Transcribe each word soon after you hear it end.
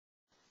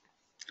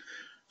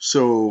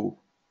So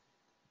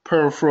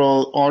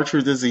peripheral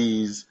artery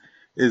disease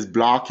is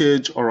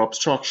blockage or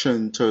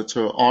obstruction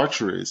to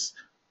arteries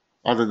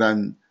other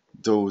than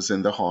those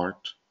in the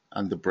heart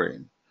and the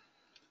brain.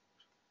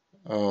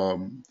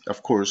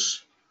 Of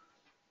course,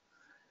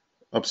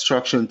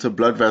 obstruction to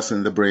blood vessel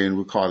in the brain,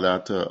 we call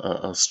that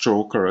a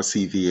stroke or a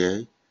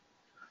CVA.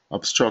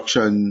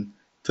 Obstruction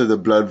to the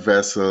blood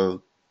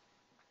vessel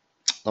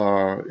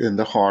in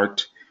the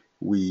heart,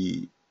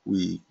 we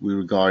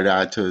regard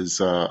that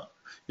as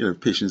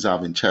patients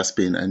having chest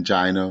pain,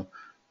 angina,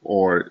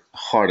 or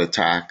heart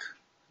attack.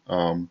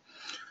 Um,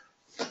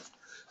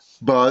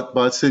 but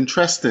it's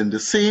interesting. The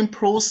same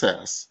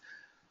process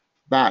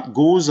that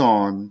goes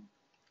on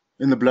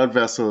in the blood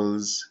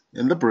vessels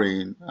in the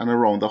brain and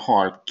around the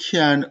heart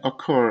can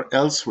occur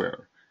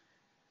elsewhere,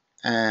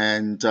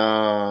 and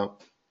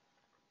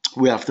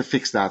we have to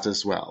fix that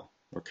as well.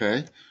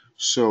 Okay,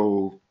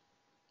 so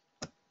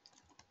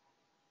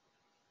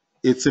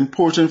it's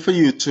important for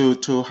you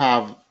to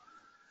have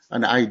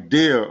an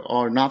idea,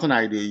 or not an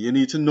idea. You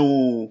need to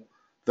know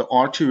the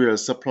arterial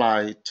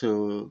supply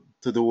to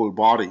the whole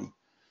body.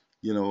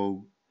 You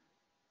know,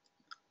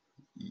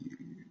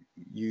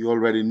 you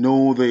already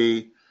know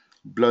the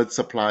blood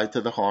supply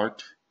to the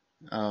heart,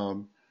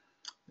 um,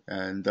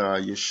 and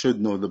you should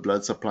know the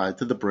blood supply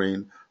to the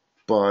brain.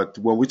 But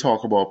when we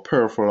talk about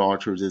peripheral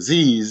artery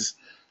disease,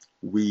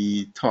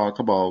 we talk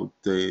about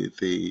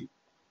the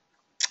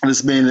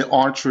it's mainly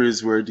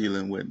arteries we're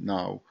dealing with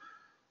now,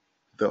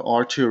 the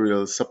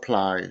arterial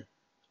supply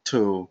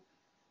to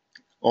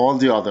all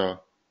the other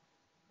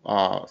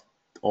uh,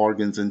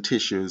 organs and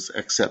tissues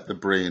except the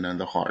brain and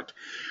the heart.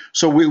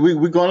 So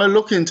we're going to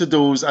look into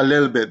those a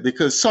little bit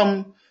because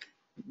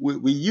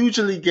we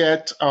usually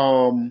get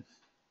some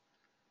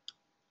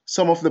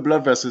of the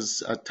blood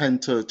vessels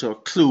tend to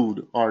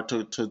occlude or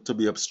to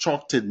be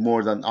obstructed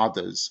more than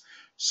others.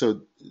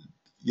 So,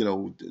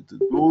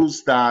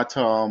 those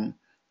that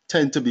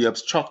tend to be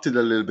obstructed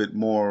a little bit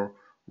more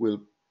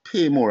will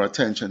pay more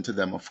attention to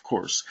them, of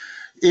course.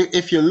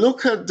 If you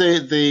look at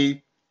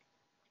the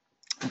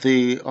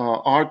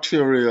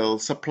arterial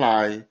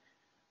supply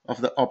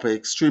of the upper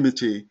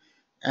extremity,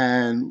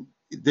 and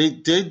they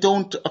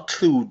don't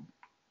occlude,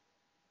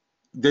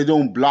 they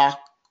don't block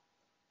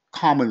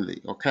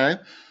commonly, okay?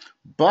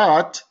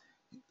 But,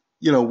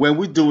 when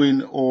we're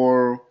doing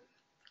our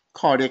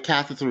cardiac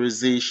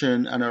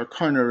catheterization and our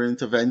coronary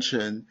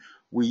intervention,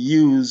 we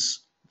use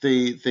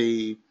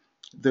the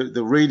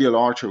radial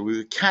artery.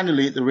 We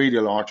cannulate the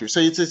radial artery. So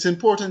it's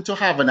important to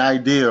have an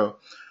idea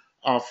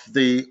of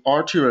the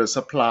arterial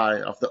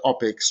supply of the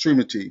upper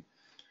extremity.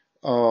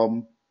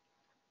 Um,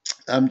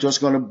 I'm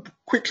just going to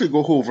quickly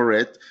go over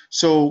it.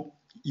 So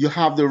you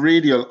have the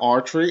radial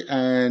artery,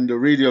 and the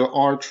radial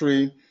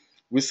artery,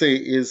 we say,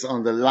 is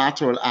on the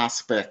lateral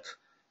aspect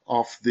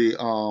of the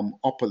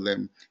upper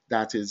limb.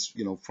 That is,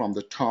 from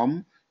the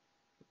thumb,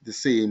 the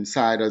same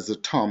side as the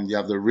thumb, you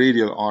have the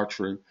radial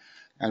artery.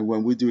 And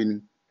when we're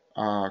doing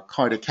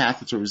cardiac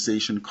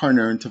catheterization,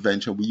 coronary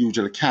intervention, we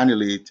usually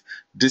cannulate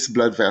this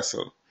blood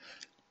vessel.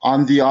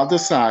 On the other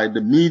side,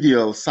 the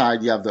medial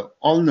side, you have the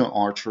ulnar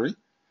artery.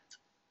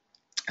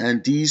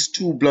 And these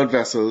two blood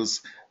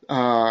vessels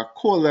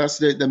coalesce,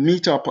 they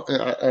meet up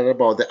at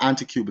about the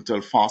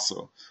antecubital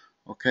fossa,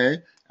 okay?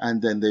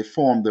 And then they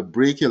form the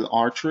brachial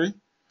artery,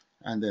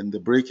 and then the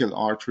brachial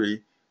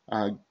artery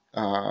uh,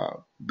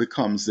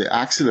 becomes the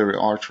axillary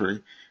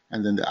artery,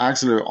 and then the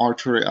axillary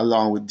artery,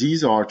 along with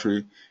these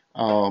artery,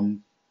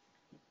 um,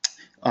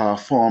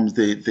 forms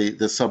the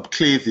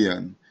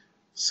subclavian.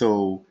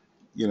 So,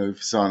 if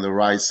it's on the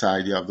right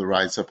side, you have the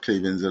right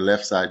subclavian, the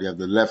left side, you have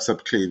the left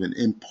subclavian.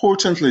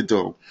 Importantly,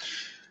 though,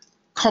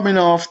 coming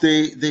off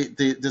the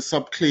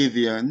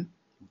subclavian,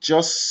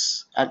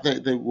 just at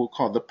we'll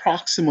call the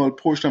proximal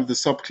portion of the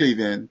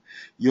subclavian,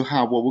 you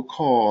have what we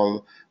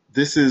call,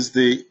 this is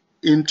the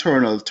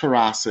internal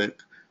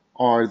thoracic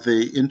or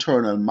the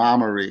internal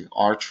mammary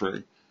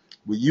artery.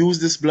 We use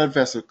this blood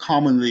vessel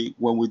commonly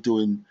when we're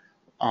doing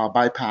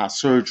bypass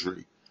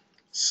surgery.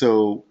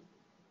 So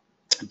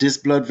this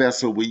blood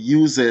vessel, we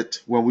use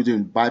it when we're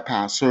doing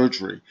bypass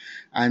surgery.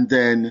 And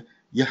then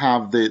you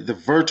have the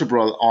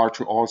vertebral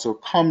artery also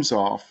comes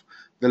off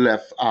the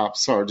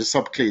the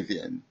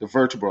subclavian, the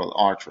vertebral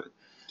artery.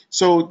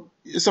 So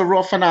it's a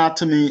rough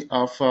anatomy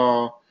of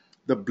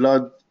the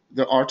blood,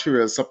 the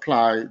arterial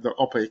supply, the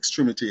upper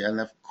extremity.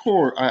 And of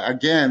course,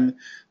 again,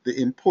 the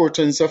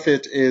importance of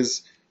it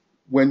is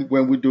when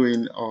we're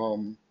doing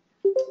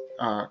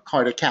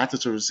cardiac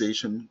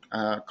catheterization,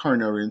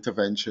 coronary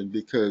intervention,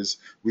 because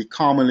we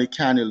commonly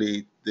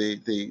cannulate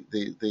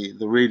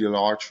the radial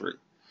artery.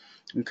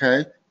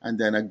 Okay, and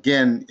then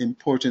again,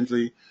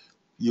 importantly,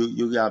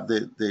 you have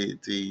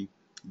the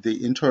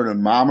internal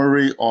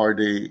mammary or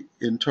the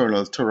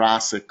internal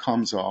thoracic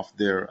comes off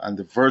there, and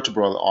the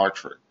vertebral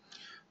artery.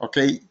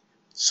 Okay,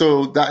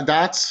 so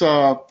that's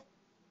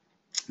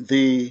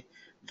the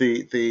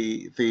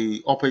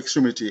the upper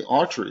extremity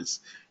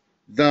arteries.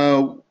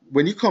 Now,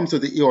 when you come to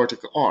the aortic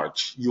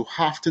arch, you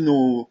have to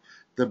know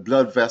the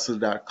blood vessel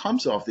that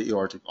comes off the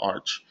aortic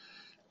arch.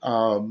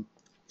 Um,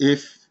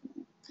 if,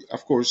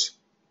 of course,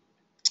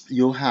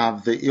 you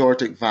have the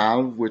aortic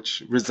valve,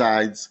 which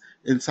resides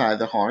inside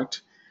the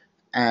heart,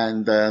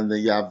 and then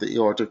you have the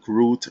aortic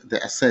root,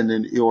 the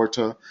ascending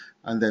aorta,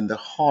 and then the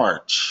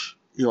arch,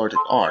 aortic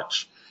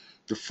arch.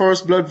 The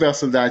first blood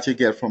vessel that you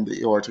get from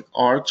the aortic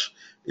arch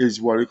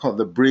is what we call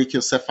the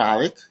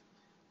brachiocephalic,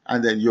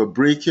 and then your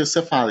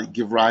brachiocephalic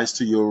give rise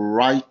to your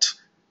right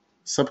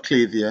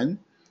subclavian,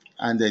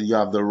 and then you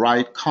have the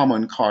right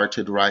common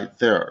carotid right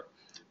there.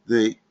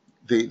 The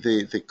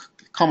the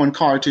common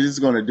carotid is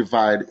going to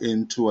divide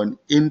into an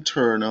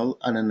internal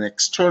and an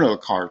external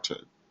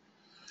carotid.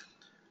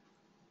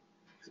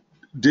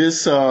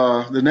 This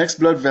the next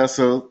blood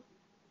vessel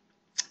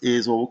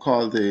is what we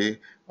call the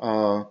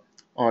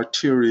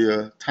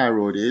arteria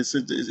thyroides.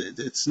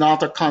 It's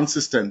not a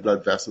consistent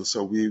blood vessel,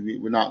 so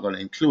we're not going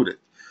to include it.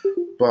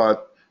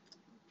 But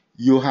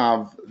you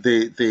have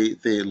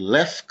the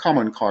left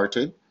common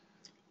carotid.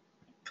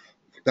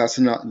 That's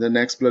not the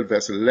next blood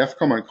vessel, left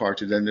common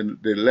carotid, and then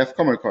the left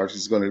common carotid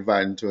is going to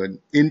divide into an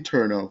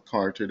internal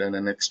carotid and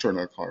an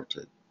external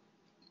carotid.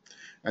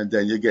 And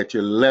then you get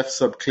your left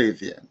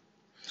subclavian.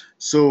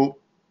 So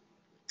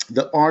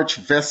the arch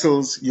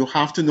vessels, you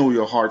have to know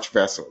your arch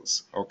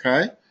vessels,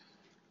 okay?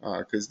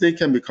 Because they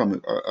can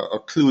become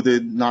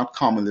occluded, not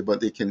commonly,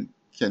 but they can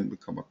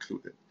become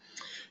occluded.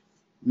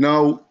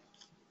 Now,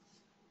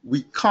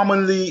 we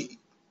commonly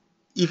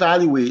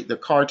evaluate the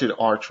carotid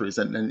arteries,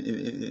 and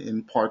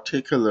in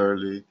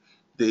particularly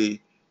the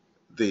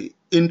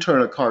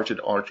internal carotid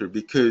artery,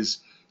 because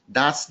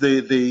that's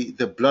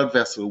the blood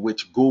vessel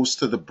which goes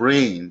to the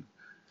brain.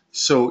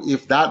 So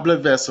if that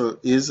blood vessel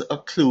is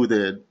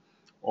occluded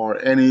or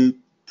any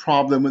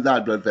problem with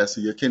that blood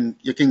vessel, you can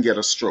get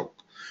a stroke.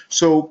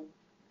 So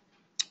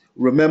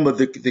remember,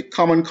 the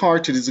common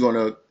carotid is going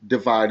to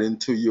divide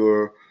into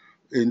your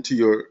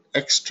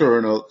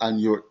external and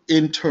your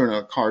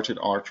internal carotid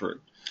artery.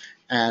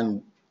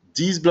 And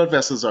these blood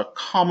vessels are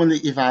commonly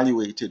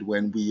evaluated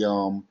when we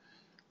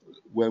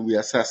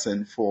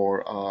assessing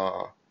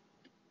for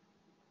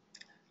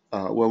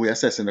when we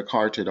assessing the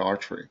carotid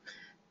artery.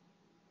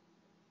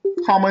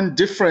 Common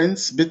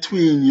difference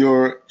between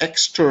your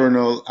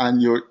external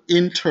and your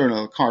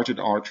internal carotid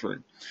artery.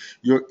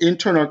 Your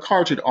internal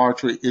carotid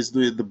artery is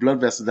the blood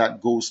vessel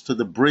that goes to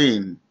the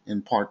brain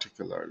in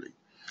particularly.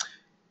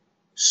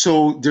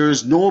 So there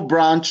is no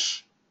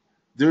branch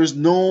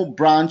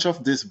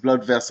of these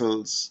blood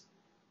vessels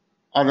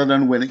other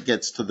than when it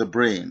gets to the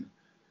brain,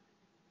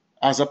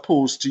 as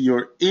opposed to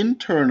your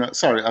external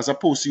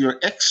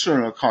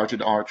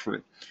carotid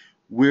artery,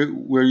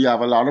 where you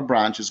have a lot of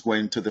branches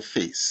going to the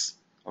face.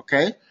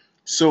 Okay,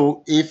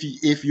 so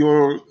if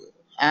you're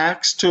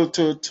asked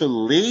to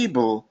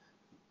label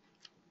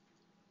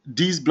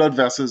these blood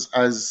vessels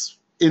as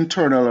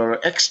internal or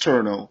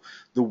external,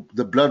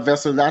 the blood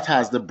vessel that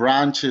has the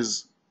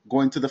branches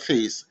going to the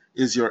face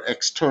is your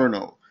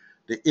external.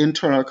 The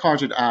internal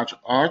carotid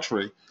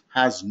artery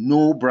has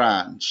no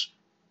branch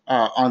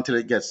until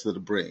it gets to the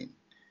brain.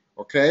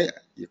 Okay,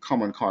 your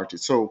common carotid.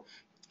 So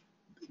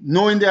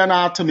knowing the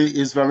anatomy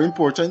is very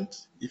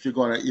important if you're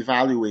going to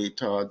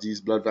evaluate these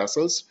blood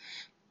vessels.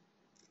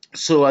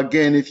 So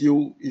again, if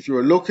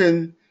you're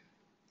looking,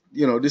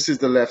 this is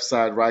the left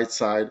side, right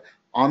side.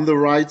 On the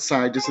right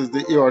side, this is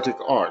the aortic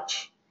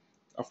arch.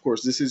 Of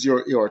course, this is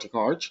your aortic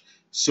arch.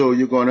 So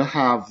you're going to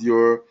have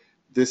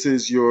this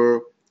is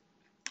your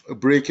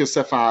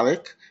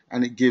brachiocephalic,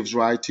 and it gives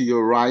rise to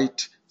your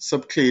right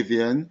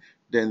subclavian,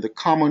 then the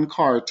common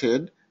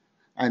carotid,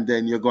 and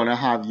then you're going to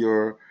have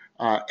your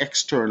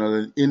external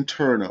and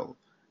internal.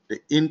 The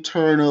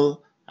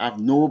internal have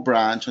no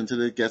branch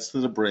until it gets to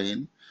the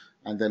brain.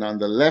 And then on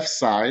the left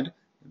side,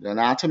 the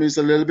anatomy is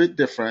a little bit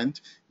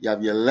different. You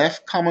have your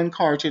left common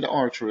carotid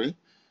artery,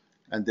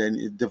 and then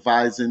it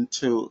divides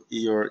into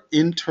your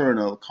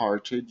internal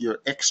carotid, your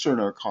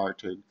external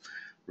carotid.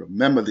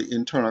 Remember, the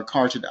internal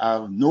carotid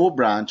have no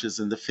branches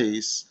in the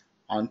face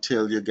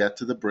until you get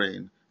to the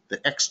brain. The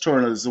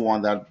external is the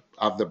one that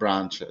have the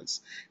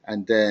branches.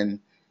 And then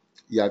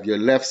you have your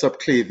left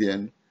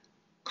subclavian.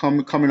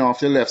 Coming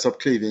off your left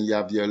subclavian, you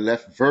have your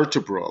left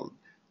vertebral.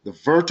 The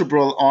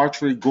vertebral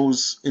artery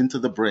goes into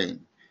the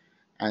brain.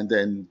 And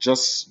then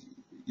just,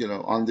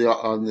 on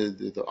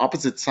the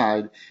opposite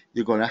side,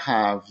 you're going to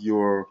have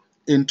your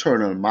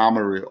internal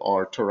mammary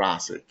or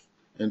thoracic,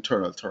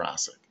 internal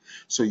thoracic.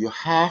 So you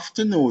have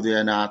to know the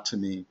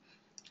anatomy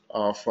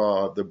of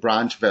the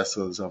branch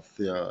vessels of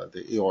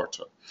the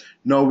aorta.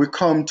 Now we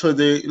come to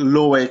the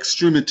lower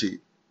extremity.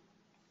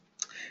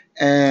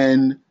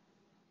 And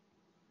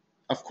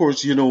of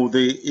course,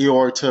 the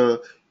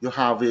aorta, you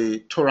have a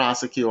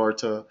thoracic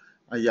aorta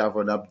and you have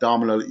an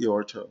abdominal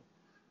aorta.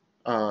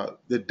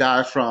 The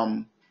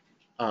diaphragm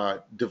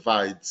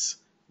divides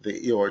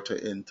the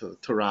aorta into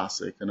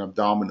thoracic and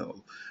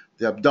abdominal.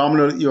 The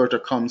abdominal aorta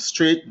comes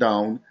straight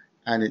down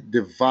and it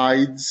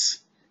divides,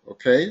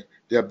 okay?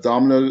 The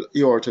abdominal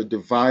aorta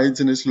divides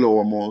in its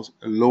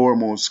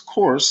lowermost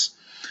course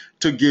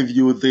to give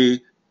you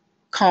the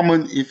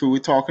common, if we were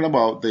talking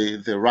about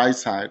the right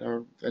side,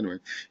 or anyway,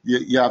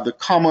 you have the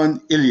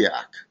common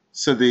iliac.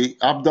 So the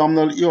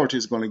abdominal aorta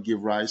is going to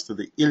give rise to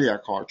the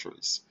iliac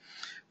arteries.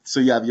 So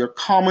you have your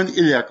common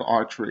iliac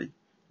artery.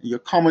 Your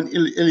common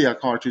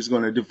iliac artery is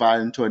going to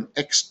divide into an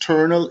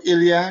external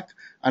iliac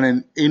and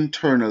an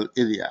internal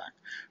iliac.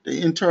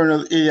 The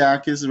internal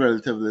iliac is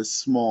relatively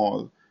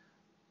small,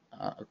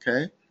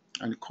 okay,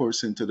 and it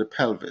courses into the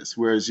pelvis,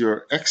 whereas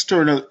your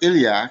external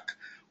iliac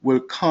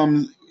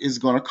is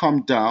going to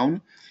come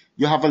down.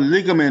 You have a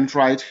ligament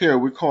right here.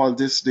 We call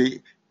this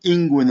the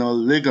inguinal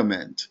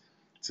ligament.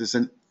 This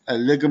is a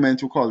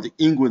ligament we call the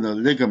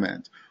inguinal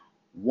ligament.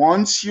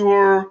 Once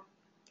your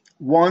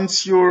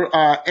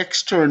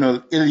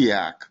external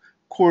iliac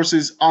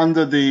courses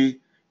under the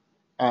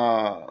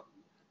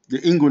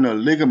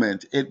inguinal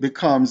ligament, it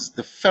becomes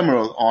the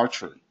femoral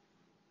artery.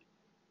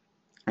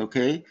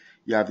 Okay,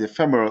 you have the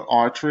femoral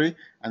artery,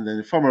 and then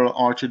the femoral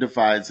artery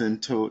divides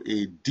into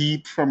a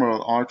deep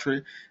femoral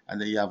artery,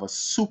 and then you have a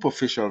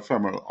superficial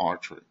femoral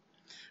artery.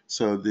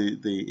 So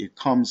it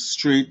comes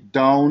straight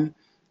down,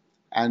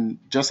 and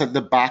just at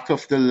the back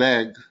of the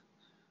leg,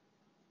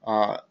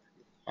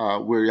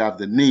 where you have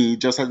the knee,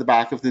 just at the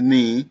back of the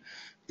knee,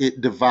 it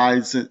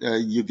divides.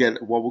 You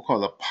get what we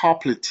call a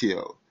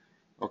popliteal.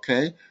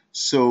 Okay,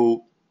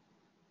 so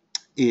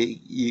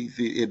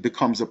it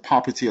becomes a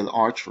popliteal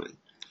artery,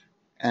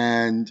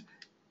 and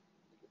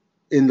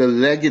in the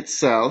leg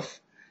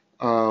itself,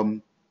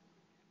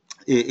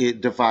 it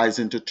divides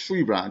into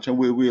three branches, and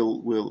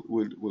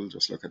we'll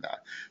just look at that.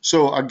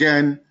 So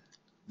again,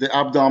 the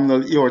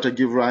abdominal aorta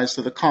gives rise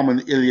to the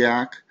common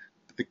iliac.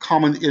 The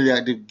common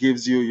iliac that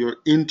gives you your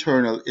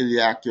internal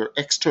iliac, your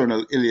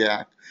external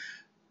iliac.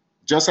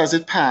 Just as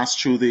it passed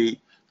through the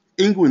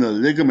inguinal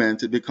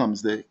ligament, it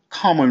becomes the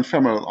common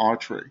femoral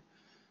artery.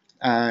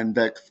 And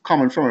that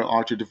common femoral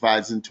artery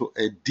divides into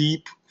a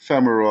deep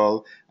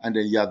femoral, and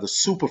then you have the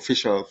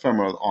superficial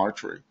femoral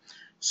artery.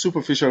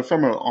 Superficial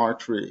femoral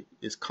artery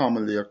is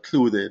commonly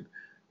occluded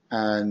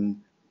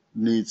and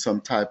needs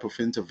some type of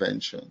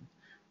intervention.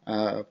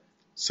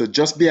 So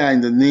just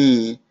behind the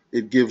knee,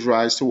 it gives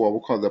rise to what we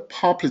call the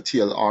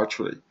popliteal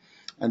artery.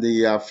 And then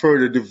you have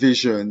further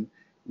division.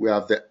 We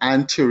have the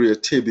anterior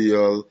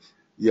tibial,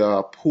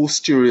 your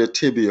posterior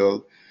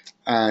tibial,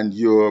 and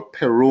your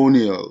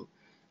peroneal.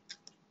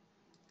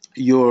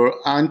 Your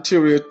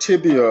anterior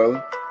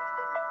tibial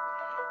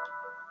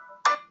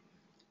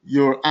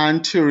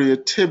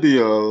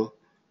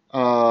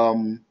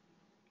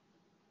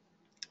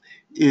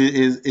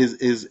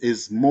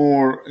is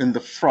more in the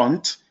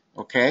front,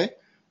 okay,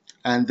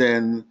 and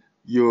then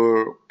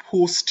your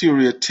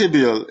posterior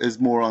tibial is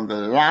more on the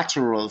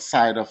lateral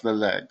side of the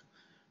leg.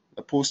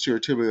 The posterior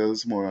tibial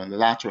is more on the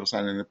lateral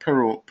side, and the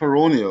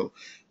peroneal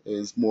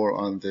is more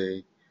on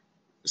the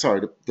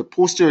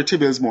posterior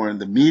tibial is more in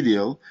the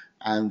medial,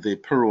 and the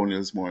peroneal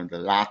is more in the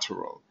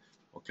lateral.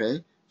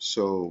 Okay,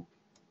 so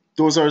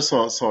those are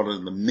sort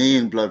of the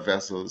main blood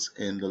vessels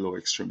in the lower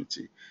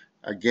extremity.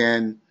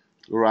 Again,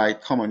 right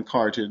common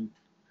carotid,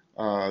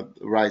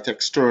 right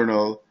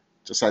external,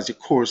 just as you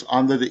course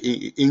under the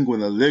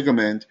inguinal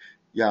ligament,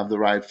 you have the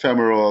right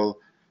femoral,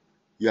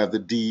 you have the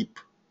deep,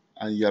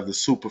 and you have the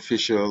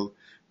superficial,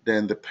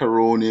 then the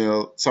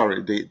peroneal,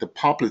 the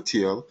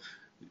popliteal,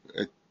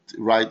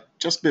 right,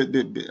 just at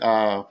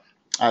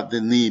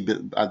the knee,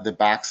 at the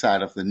back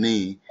side of the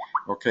knee,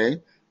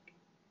 okay?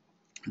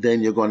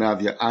 Then you're going to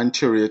have your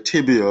anterior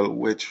tibial,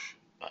 which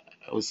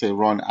I would say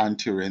run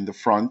anterior in the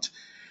front.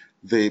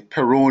 The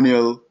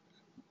peroneal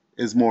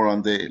is more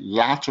on the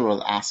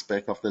lateral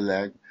aspect of the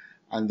leg,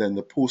 and then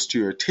the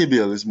posterior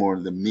tibial is more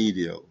on the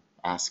medial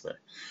aspect.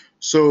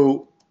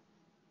 So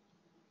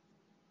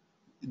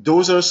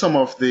those are some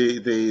of the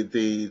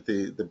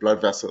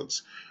blood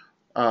vessels.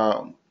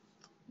 We're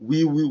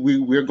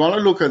going to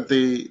look at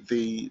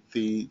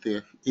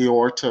the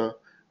aorta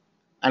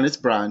and its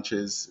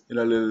branches in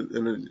a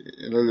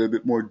little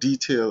bit more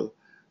detail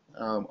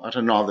at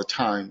another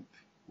time.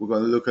 We'll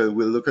look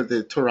at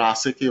the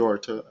thoracic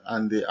aorta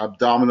and the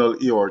abdominal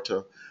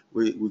aorta.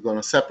 We're going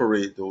to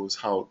separate those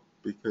out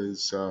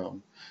because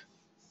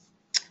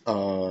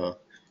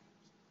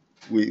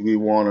we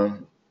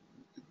want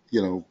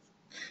to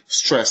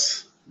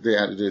stress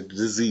the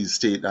disease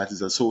state that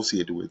is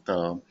associated with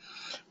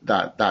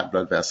that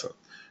blood vessel.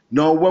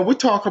 Now, when we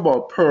talk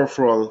about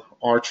peripheral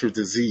artery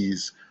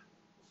disease,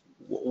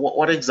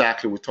 what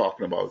exactly we're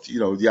talking about?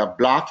 You have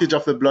blockage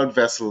of the blood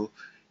vessel,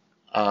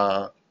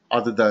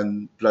 other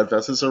than blood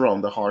vessels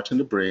around the heart and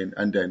the brain,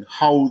 and then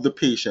how the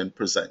patient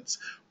presents.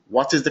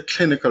 What is the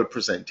clinical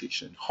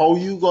presentation? How are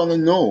you going to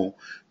know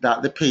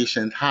that the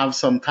patient has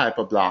some type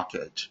of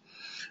blockage?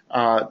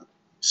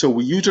 So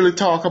we usually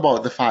talk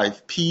about the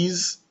 5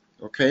 P's,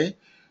 okay?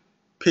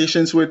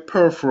 Patients with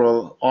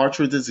peripheral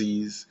artery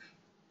disease,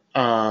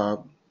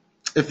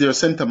 if they're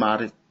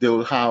symptomatic, they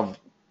will have,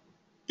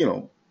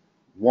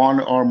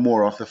 one or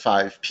more of the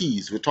 5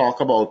 P's. We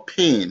talk about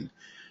pain.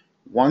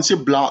 Once you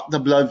block the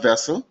blood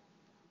vessel,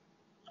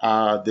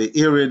 the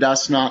area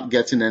that's not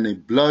getting any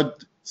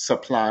blood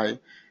supply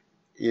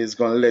is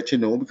going to let you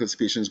know, because the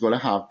patient is going to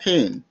have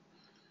pain.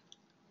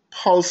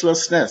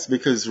 Pulselessness,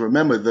 because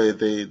remember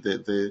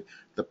the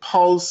The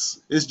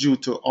pulse is due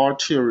to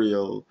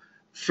arterial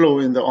flow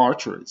in the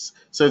arteries.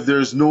 So if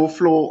there's no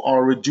flow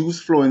or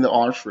reduced flow in the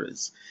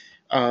arteries,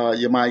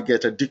 you might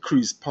get a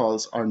decreased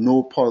pulse or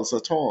no pulse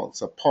at all.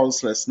 So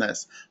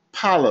pulselessness.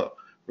 Pallor.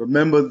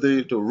 Remember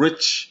the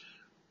rich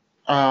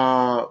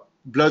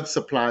blood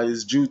supply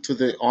is due to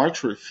the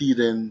artery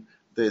feeding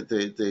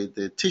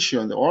the tissue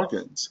and the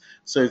organs.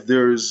 So if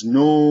there's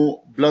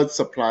no blood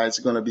supply, it's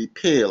going to be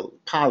pale,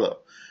 pallor.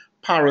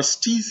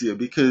 Paresthesia,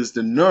 because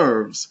the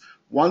nerves,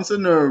 once the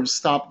nerves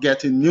stop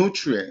getting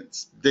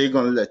nutrients, they're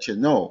going to let you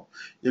know.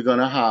 You're going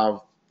to have,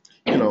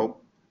 you know,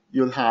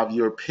 you'll have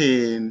your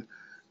pain,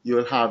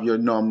 you'll have your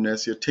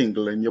numbness, your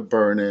tingling, your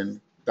burning,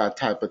 that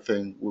type of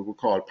thing we would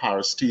call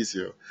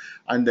paresthesia.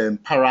 And then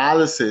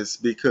paralysis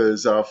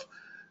because of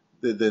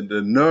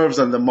the nerves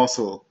and the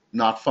muscle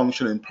not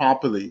functioning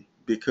properly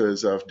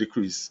because of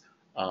decreased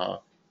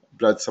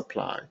blood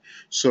supply.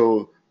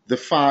 So the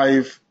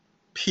 5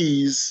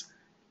 Ps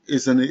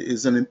is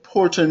an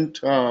important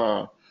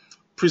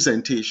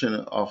presentation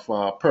of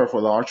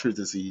peripheral artery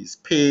disease: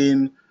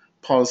 pain,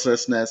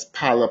 pulselessness,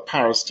 pallor,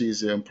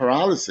 paresthesia, and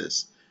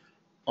paralysis.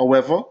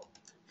 However,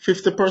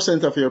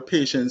 50% of your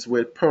patients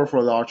with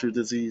peripheral artery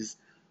disease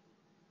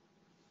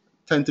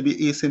tend to be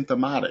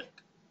asymptomatic.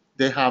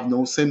 They have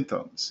no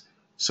symptoms.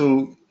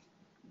 So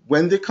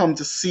when they come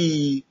to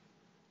see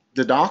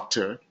the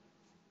doctor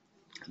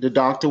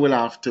will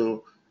have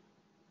to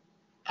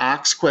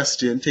ask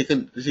questions, take a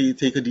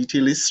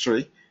detailed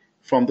history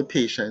from the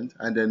patient,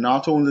 and then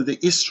not only the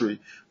history,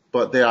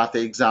 but they have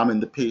to examine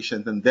the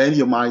patient, and then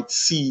you might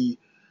see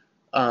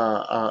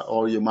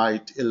or you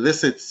might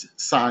elicit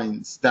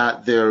signs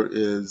that there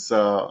is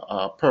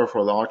a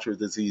peripheral artery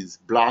disease,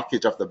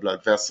 blockage of the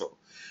blood vessel.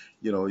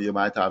 You know, you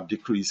might have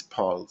decreased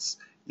pulse,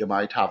 you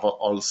might have an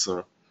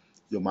ulcer,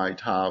 you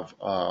might have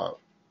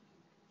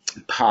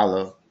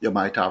pallor, you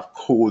might have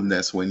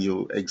coldness when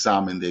you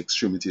examine the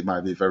extremity, it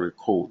might be very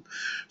cold.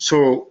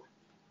 So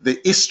the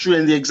history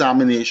and the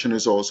examination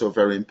is also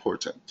very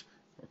important.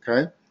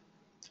 Okay.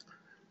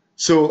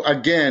 So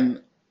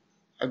again,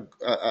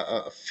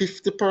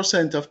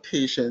 50% of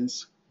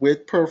patients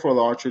with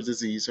peripheral artery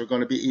disease are going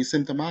to be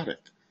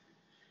asymptomatic.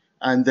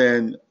 And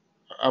then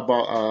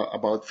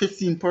about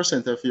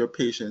 15% of your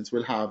patients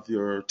will have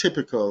your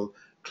typical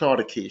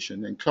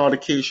claudication. And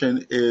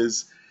claudication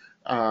is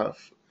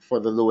for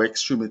the lower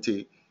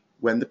extremity.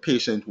 When the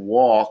patient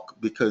walk,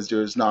 because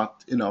there's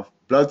not enough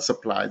blood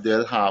supply,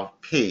 they'll have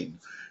pain.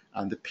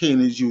 And the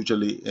pain is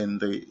usually in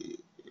the,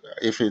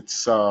 if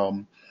it's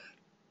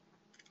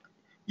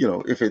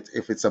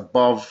if it's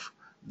above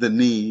the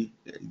knee,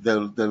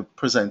 they'll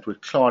present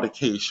with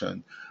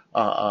claudication,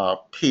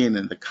 pain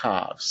in the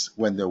calves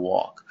when they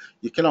walk.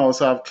 You can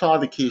also have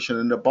claudication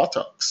in the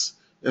buttocks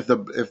if the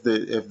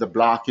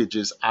blockage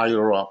is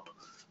higher up,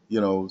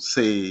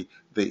 say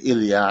the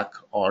iliac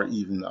or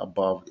even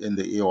above in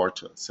the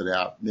aorta. So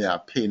they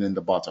have pain in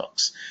the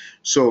buttocks.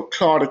 So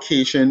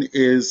claudication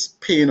is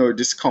pain or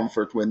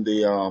discomfort when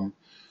the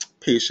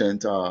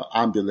patient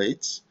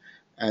ambulates,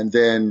 and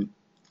then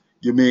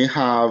you may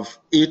have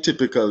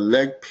atypical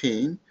leg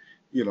pain.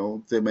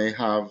 They may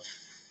have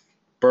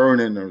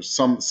burning or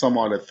some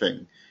other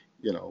thing.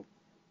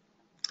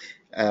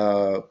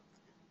 Uh,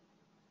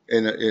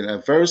 in a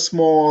very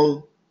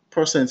small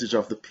percentage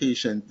of the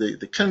patient,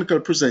 the clinical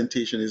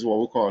presentation is what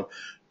we call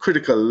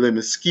critical limb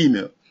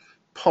ischemia,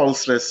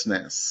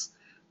 pulselessness,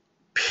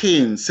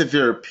 pain,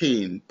 severe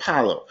pain,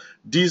 pallor.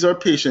 These are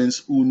patients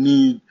who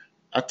need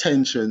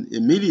attention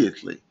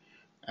immediately,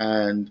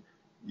 and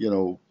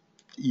the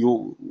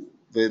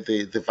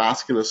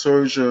vascular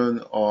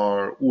surgeon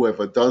or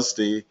whoever does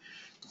the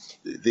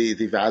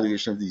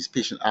evaluation of these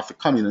patients have to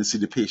come in and see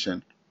the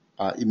patient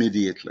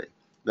immediately,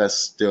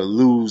 lest they'll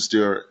lose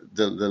the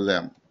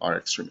limb or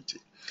extremity.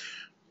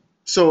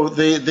 So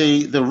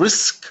the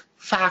risk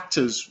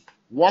factors,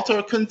 what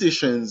are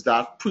conditions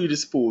that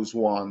predispose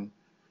one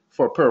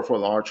for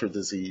peripheral artery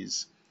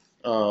disease?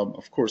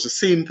 Of course, the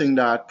same thing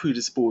that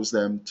predispose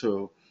them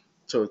to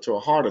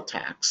heart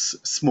attacks: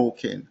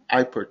 smoking,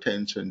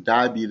 hypertension,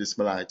 diabetes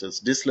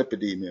mellitus,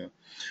 dyslipidemia,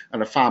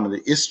 and a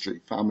family history.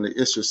 Family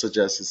history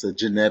suggests it's a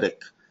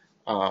genetic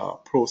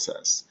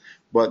process.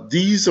 But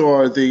these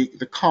are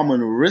the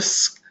common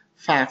risk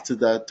factors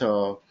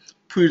that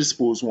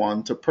predispose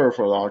one to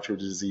peripheral artery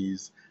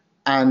disease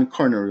and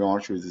coronary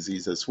artery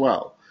disease as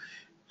well.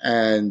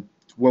 And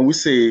when we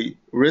say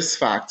risk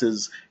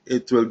factors,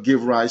 it will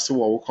give rise to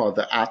what we call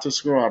the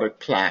atherosclerotic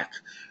plaque.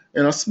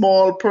 In a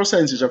small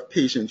percentage of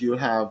patients, you'll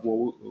have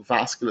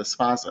vascular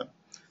spasm.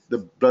 The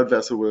blood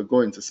vessel will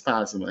go into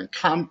spasm and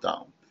clamp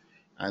down,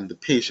 and the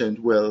patient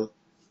will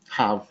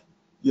have,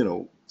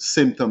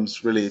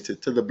 symptoms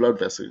related to the blood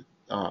vessel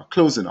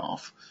closing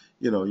off.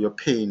 Your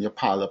pain, your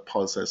pallor,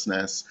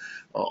 pulselessness,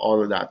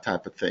 all of that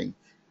type of thing.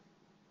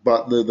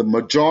 But the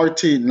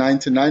majority,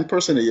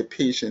 99% of your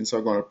patients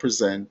are going to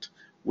present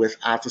with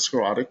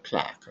atherosclerotic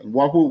plaque. And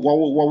what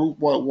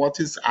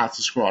is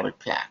atherosclerotic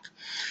plaque?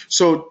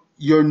 So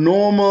your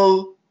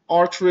normal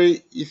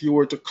artery, if you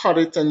were to cut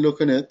it and look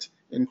at it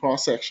in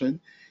cross section,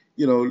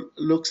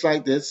 looks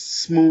like this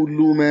smooth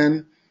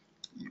lumen.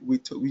 We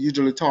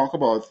usually talk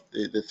about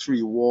the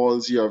three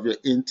walls. You have your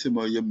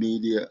intima, your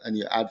media, and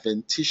your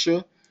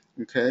adventitia.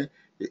 Okay,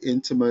 your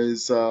intima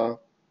is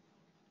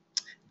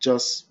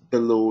just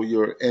below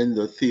your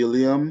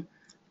endothelium,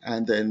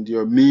 and then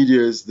your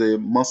media is the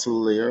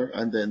muscle layer,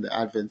 and then the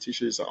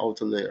adventitia is the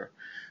outer layer.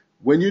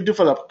 When you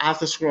develop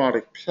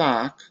atherosclerotic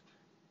plaque,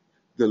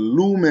 the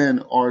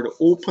lumen or the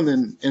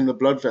opening in the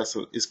blood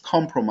vessel is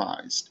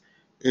compromised.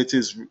 It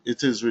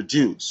is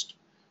reduced.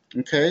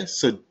 Okay,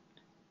 so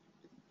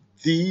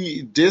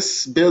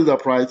this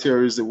buildup right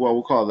here is what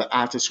we call the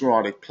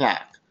atherosclerotic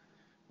plaque.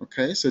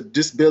 Okay, so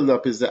this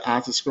buildup is the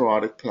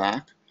atherosclerotic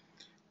plaque,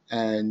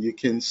 and you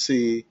can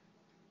see,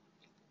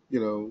 you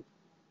know,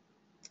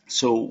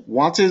 so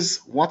what is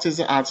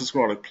the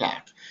atherosclerotic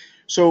plaque?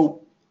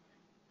 So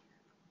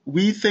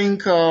we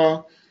think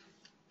your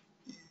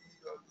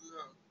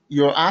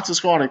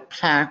atherosclerotic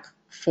plaque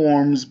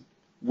forms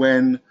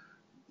when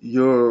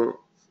your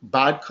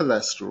bad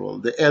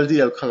cholesterol, the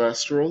LDL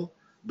cholesterol,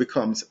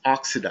 becomes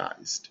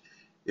oxidized.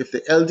 If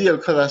the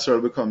LDL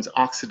cholesterol becomes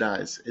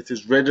oxidized, it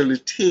is readily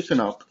taken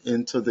up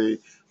into the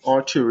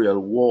arterial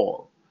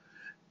wall.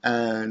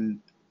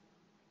 And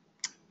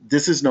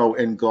this is now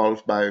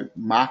engulfed by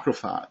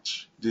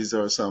macrophage. These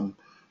are some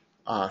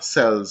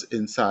cells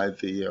inside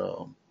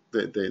the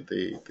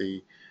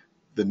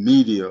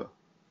media,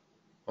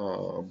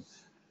 um,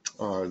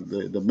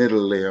 the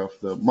middle layer of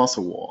the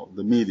muscle wall,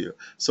 the media.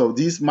 So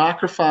these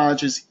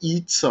macrophages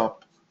eats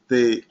up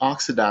the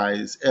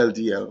oxidized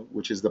LDL,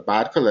 which is the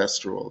bad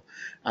cholesterol,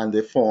 and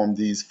they form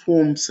these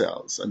foam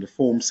cells. And the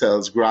foam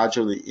cells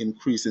gradually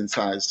increase in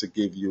size to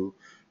give you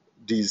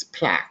these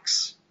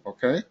plaques.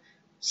 Okay,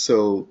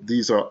 so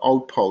these are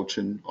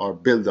outpouching or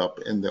buildup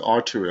in the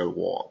arterial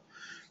wall.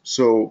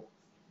 So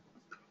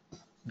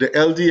the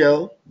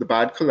LDL, the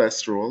bad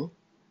cholesterol,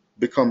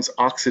 becomes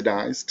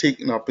oxidized,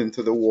 taken up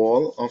into the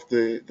wall of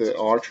the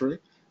artery,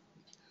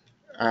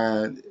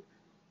 and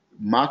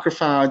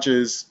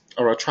macrophages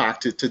are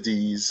attracted to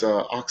these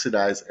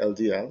oxidized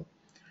LDL,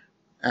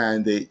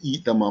 and they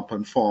eat them up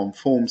and form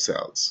foam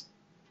cells.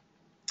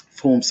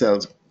 Foam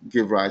cells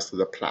give rise to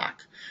the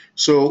plaque.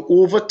 So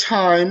over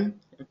time,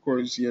 of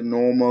course, your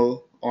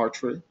normal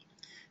artery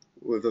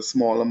with a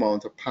small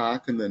amount of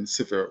plaque and then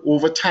severe.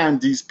 Over time,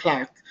 these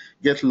plaques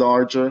get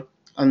larger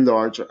and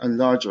larger and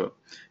larger,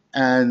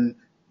 and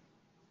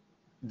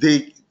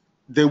they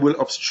they will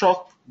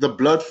obstruct the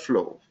blood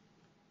flow.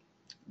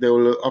 They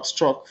will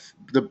obstruct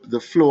the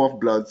flow of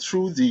blood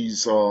through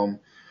these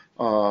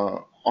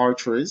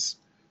arteries,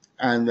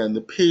 and then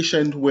the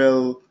patient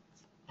will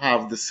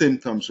have the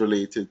symptoms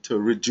related to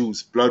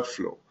reduced blood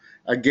flow.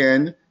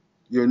 Again,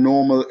 your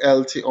normal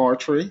LT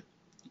artery,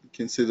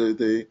 consider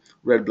the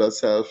red blood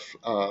cell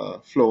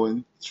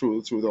flowing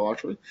through the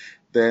artery.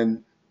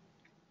 Then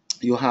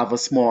you have a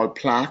small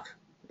plaque,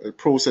 a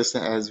process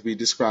as we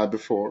described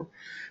before.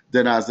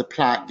 Then as the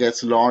plaque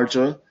gets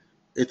larger,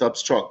 it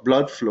obstructs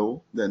blood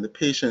flow. Then the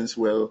patients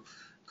will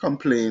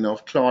complain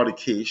of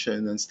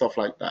claudication and stuff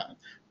like that.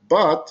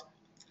 But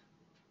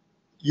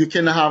you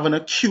can have an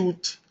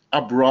acute,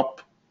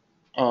 abrupt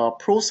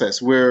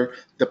process where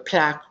the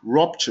plaque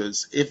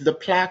ruptures. If the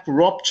plaque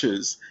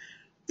ruptures,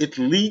 it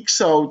leaks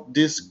out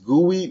this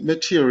gooey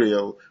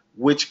material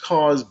which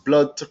causes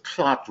blood to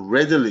clot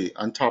readily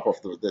on top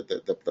of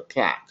the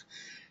plaque.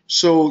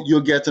 So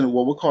you're getting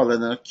what we call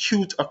an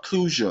acute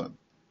occlusion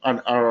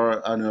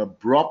or an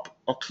abrupt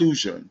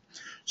occlusion.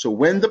 So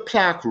when the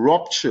plaque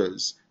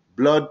ruptures,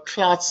 blood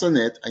clots in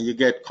it and you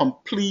get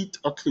complete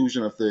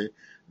occlusion of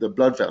the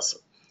blood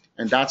vessel.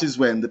 And that is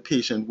when the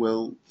patient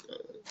will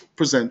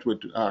present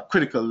with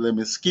critical limb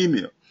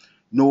ischemia,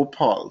 no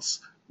pulse,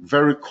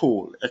 very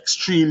cold,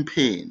 extreme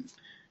pain.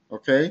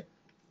 Okay,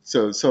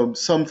 so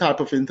some type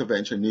of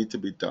intervention need to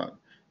be done.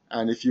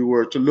 And if you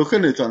were to look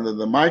at it under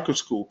the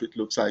microscope, it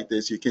looks like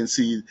this. You can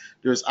see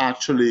there's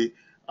actually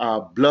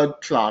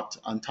blood clot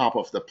on top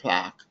of the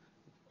plaque,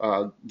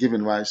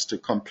 giving rise to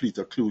complete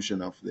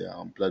occlusion of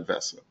the blood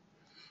vessel.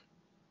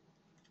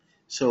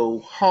 So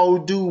how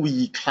do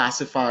we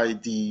classify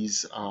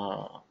these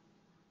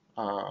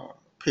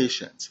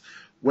patients?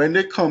 When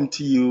they come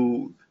to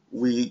you,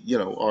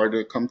 or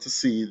they come to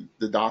see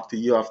the doctor,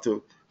 you have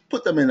to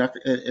put them in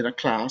a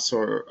class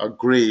or a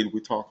grade. We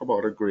talk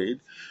about a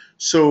grade.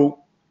 So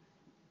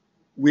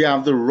we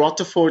have the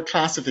Rutherford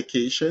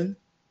classification,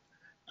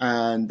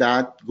 and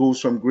that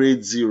goes from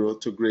grade 0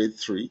 to grade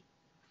 3.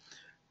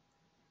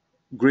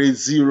 Grade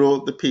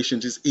 0, the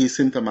patient is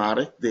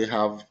asymptomatic. They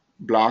have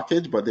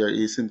blockage, but they're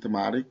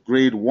asymptomatic.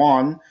 Grade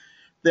 1,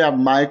 they have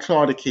mild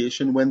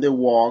claudication. When they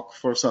walk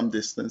for some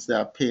distance, they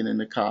have pain in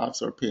the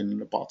calves or pain in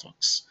the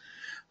buttocks.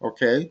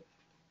 Okay?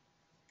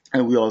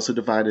 And we also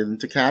divide it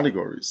into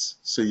categories.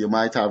 So you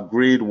might have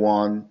grade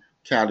 1,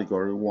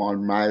 category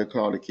 1, mild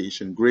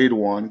claudication. Grade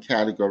 1,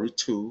 category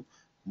 2,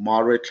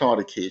 moderate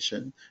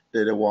claudication.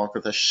 They walk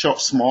at a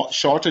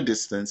shorter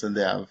distance and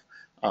they have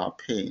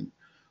pain.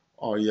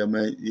 Or you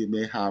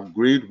may have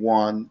grade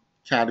 1,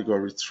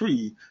 category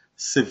 3,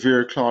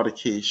 severe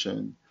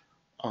claudication,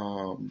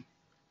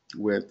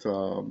 with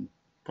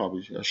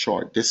probably a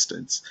short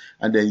distance.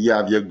 And then you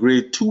have your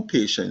grade 2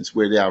 patients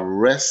where they have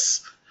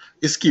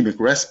ischemic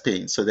rest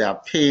pain. So they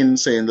have pain,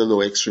 say, in the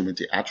lower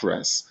extremity at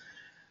rest.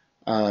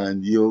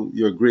 And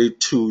your grade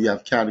 2, you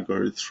have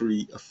category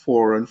 3,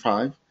 4, and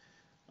 5.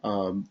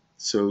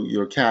 So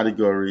your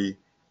category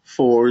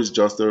 4 is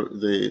just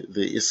the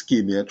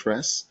ischemia at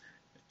rest.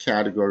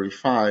 Category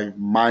 5,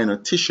 minor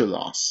tissue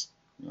loss.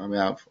 I mean,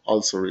 I have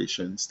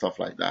ulceration, stuff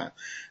like that.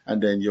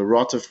 And then your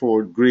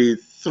Rutherford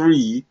grade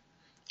 3,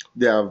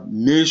 they have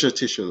major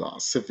tissue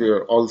loss,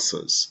 severe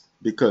ulcers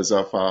because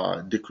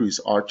of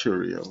decreased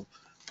arterial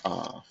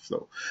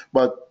flow.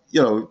 But,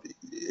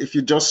 if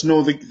you just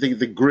know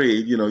the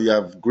grade, you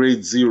have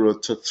grade 0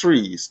 to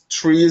 3.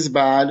 3 is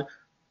bad,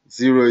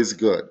 0 is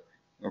good.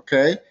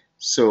 Okay?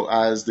 So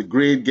as the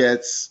grade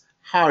gets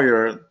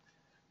higher,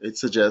 it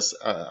suggests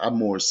a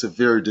more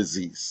severe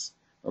disease.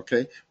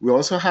 Okay? We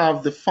also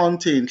have the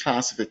Fontaine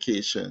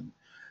classification,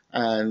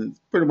 and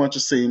pretty much the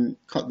same.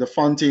 The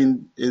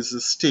Fontaine is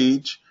a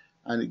stage,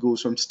 and it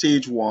goes from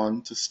stage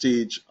 1 to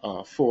stage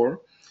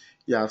 4.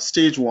 You have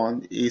stage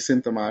 1,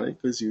 asymptomatic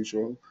as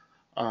usual.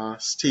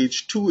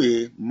 Stage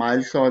 2A,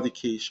 mild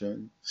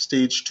claudication.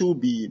 Stage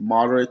 2B,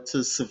 moderate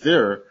to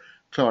severe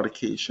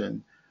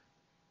claudication.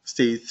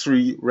 Stage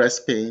 3,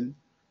 rest pain.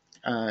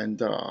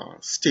 And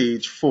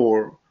stage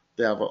 4,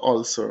 they have an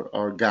ulcer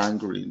or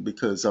gangrene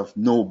because of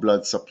no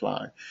blood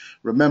supply.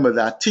 Remember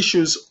that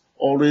tissues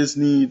always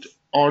need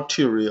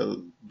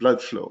arterial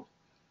blood flow.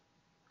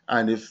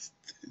 And if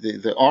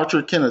the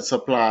artery cannot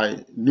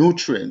supply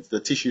nutrients, the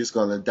tissue is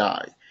going to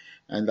die.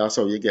 And that's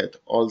how you get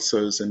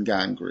ulcers and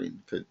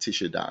gangrene, because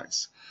tissue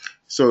dies.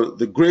 So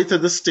the greater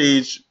the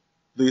stage,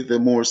 the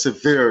more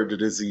severe the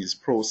disease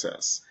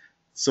process.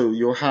 So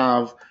you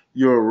have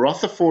your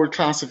Rutherford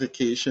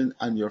classification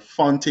and your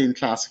Fontaine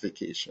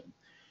classification.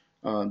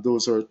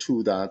 Those are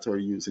two that are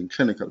used in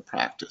clinical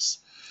practice.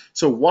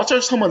 So what are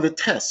some of the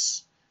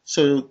tests?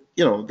 So,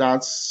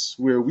 that's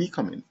where we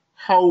come in.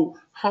 How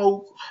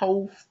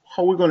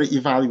we're going to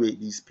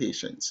evaluate these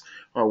patients?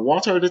 Or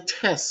what are the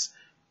tests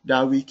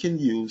that we can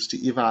use to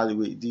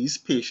evaluate these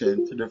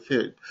patients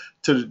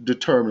to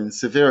determine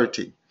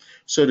severity?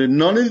 So the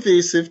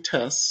non-invasive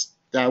test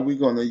that we're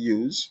going to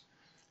use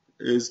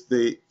is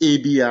the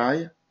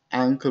ABI,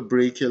 ankle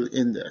brachial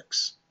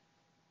index.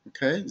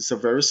 Okay, it's a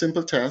very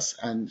simple test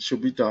and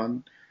should be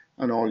done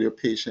on all your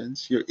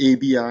patients. Your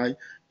ABI,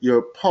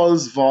 your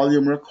pulse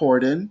volume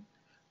recording,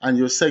 and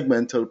your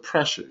segmental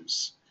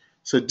pressures.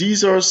 So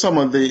these are some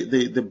of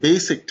the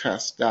basic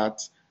tests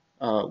that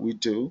we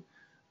do.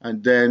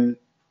 And then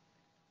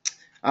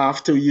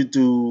after you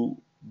do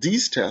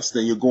these tests,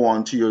 then you go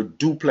on to your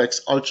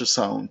duplex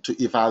ultrasound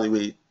to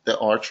evaluate the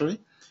artery.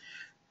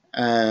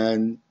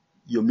 And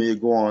you may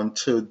go on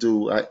to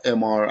do a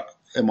MRI,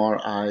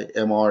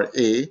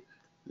 MRA,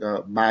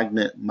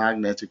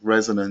 magnetic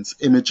resonance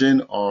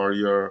imaging, or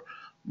your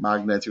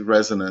magnetic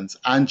resonance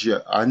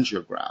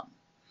angiogram.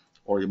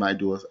 Or you might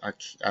do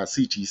a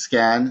CT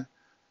scan,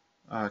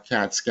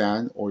 CAT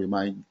scan, or you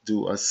might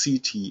do a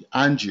CT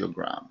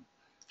angiogram.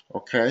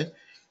 Okay?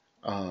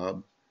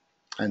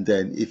 And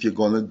then if you're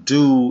going to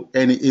do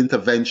any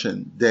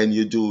intervention, then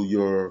you do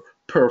your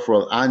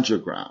peripheral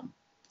angiogram.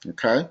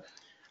 Okay?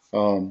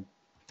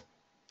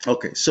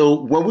 Okay, so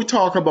when we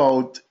talk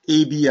about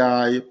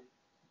ABI,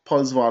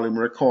 pulse volume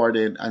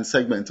recording, and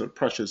segmental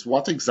pressures,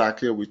 what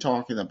exactly are we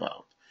talking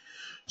about?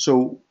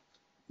 So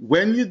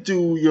when you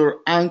do your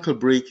ankle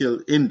brachial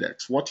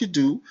index, what you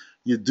do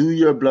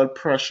your blood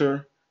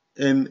pressure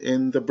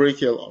in the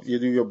brachial, you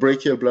do your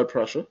brachial blood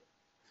pressure,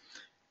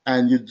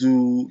 and you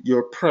do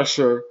your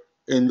pressure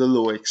in the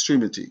lower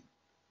extremity.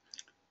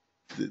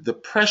 The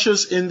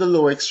pressures in the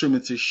lower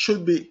extremity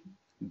should be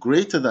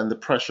greater than the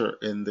pressure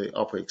in the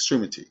upper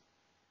extremity.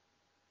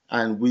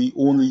 And we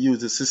only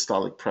use the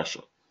systolic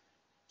pressure.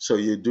 So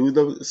you do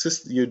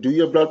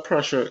your blood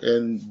pressure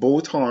in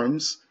both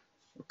arms,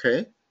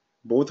 okay,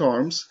 both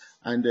arms,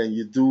 and then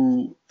you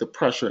do the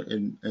pressure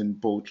in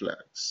both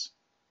legs,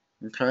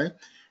 okay.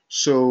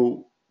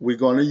 So we're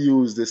going to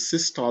use the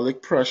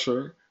systolic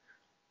pressure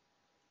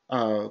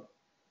in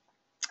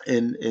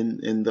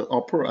the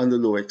upper and the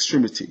lower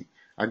extremity.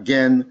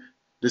 Again,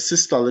 the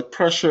systolic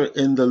pressure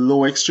in the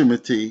lower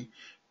extremity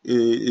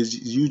is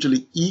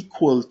usually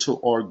equal to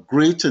or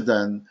greater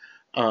than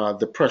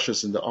the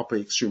pressures in the upper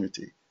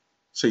extremity.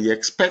 So you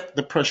expect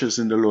the pressures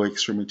in the lower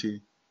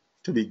extremity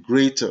to be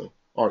greater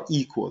or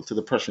equal to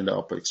the pressure in the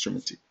upper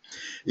extremity.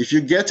 If you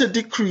get a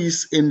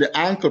decrease in the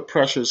ankle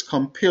pressures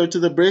compared to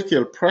the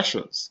brachial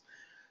pressures,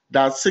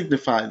 that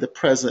signifies the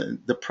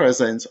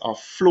presence of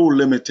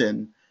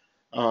flow-limiting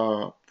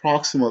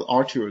proximal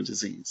arterial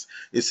disease.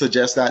 It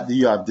suggests that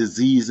you have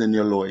disease in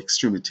your lower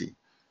extremity.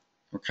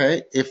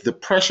 Okay, if the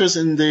pressures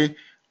in the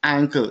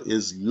ankle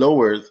is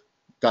lower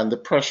than the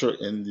pressure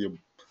in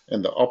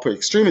the upper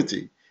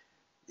extremity,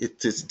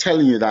 it is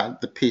telling you that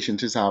the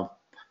patient is have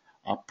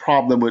a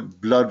problem with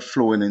blood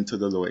flowing into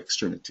the lower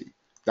extremity.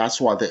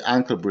 That's what the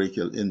ankle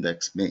brachial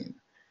index means.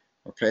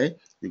 Okay,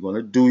 you're going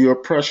to do your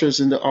pressures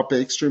in the upper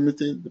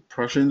extremity, the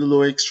pressure in the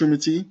lower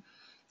extremity,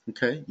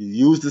 Okay, you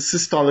use the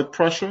systolic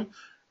pressure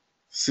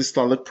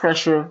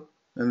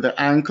in the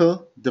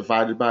ankle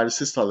divided by the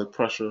systolic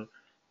pressure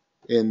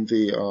in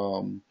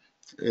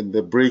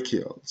the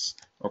brachials.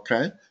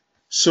 Okay,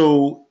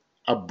 so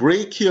a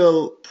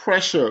brachial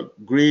pressure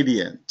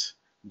gradient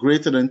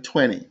greater than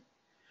 20.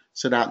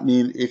 So that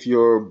means if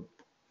your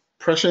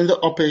pressure in the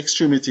upper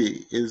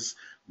extremity is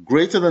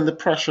greater than the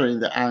pressure in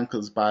the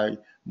ankles by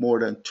more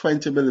than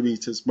 20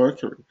 millimeters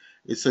mercury,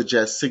 it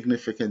suggests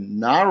significant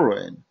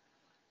narrowing,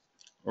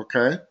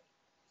 okay,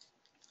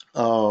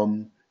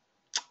 um,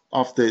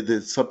 of the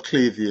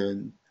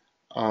subclavian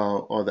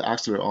or the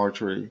axillary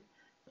artery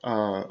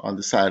on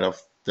the side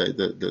of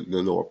the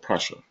lower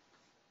pressure.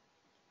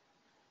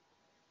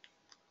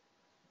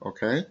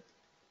 Okay.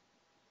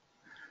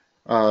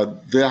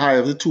 The higher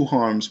of the two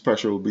arms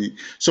pressure will be.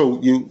 So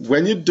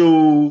when you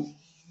do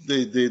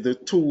the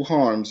two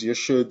arms, you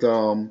should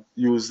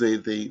use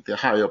the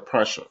higher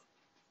pressure.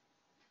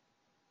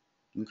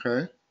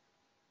 Okay.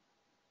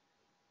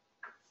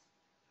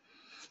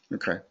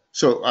 Okay.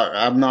 So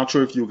I'm not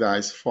sure if you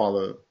guys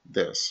follow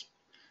this,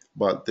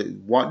 but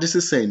what this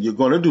is saying, you're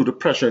going to do the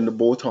pressure in the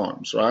both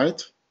arms,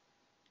 right?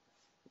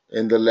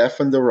 In the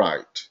left and the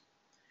right.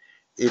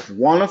 If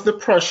one of the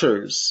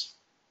pressures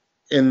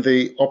in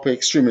the upper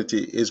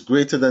extremity is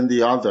greater than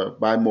the other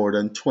by more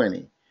than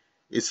 20,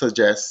 it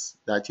suggests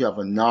that you have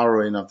a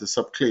narrowing of the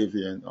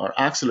subclavian or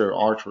axillary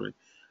artery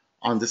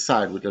on the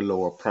side with the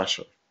lower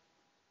pressure.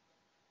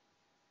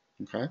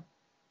 Okay?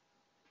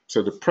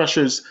 So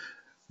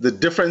the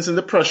difference in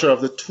the pressure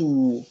of the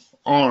two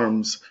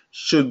arms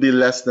should be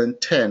less than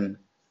 10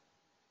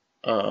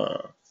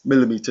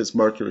 millimeters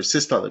mercury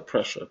systolic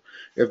pressure.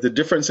 If the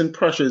difference in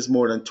pressure is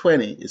more than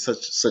 20, it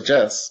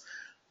suggests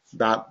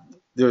that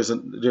there's a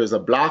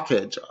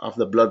blockage of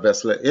the blood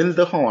vessel in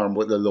the arm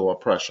with the lower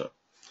pressure.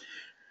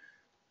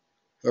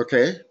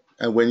 Okay,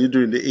 and when you're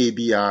doing the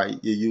ABI,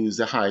 you use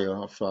the higher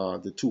of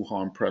the two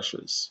arm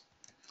pressures.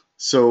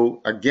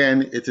 So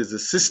again, it is the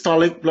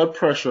systolic blood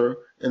pressure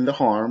in the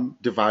arm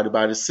divided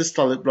by the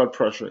systolic blood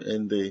pressure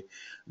in the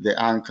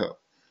ankle.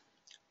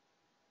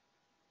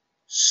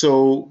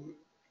 So,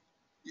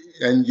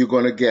 and you're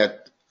going to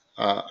get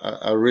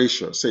a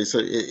ratio. So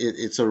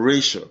it's a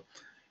ratio.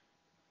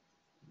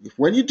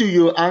 When you do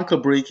your ankle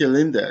brachial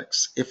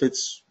index, if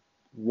it's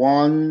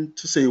 1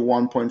 to say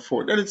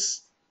 1.4, then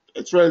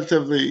it's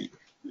relatively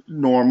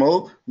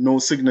normal, no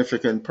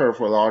significant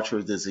peripheral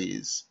artery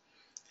disease.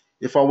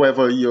 If,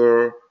 however,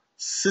 your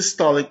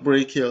systolic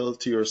brachial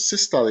to your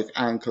systolic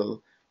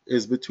ankle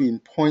is between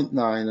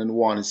 0.9 and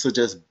 1, it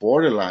suggests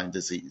borderline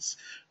disease.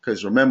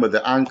 Because remember,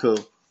 the ankle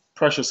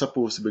pressure is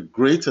supposed to be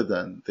greater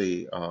than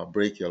the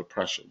brachial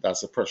pressure.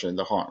 That's the pressure in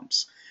the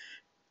arms.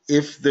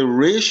 If the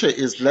ratio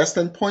is less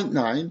than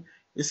 0.9,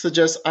 it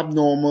suggests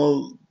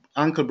abnormal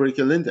ankle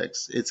brachial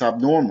index. It's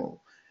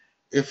abnormal.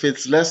 If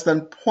it's less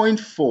than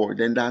 0.4,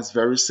 then that's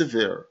very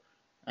severe,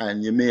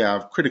 and you may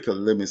have critical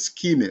limb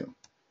ischemia.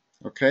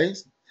 Okay,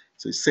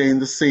 so it's saying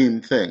the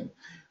same thing.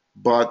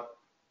 But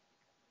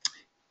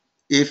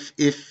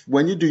if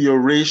when you do your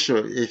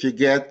ratio, if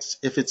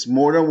it's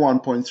more than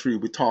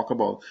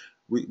 1.3,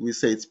 we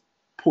say it's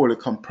poorly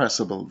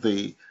compressible.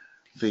 The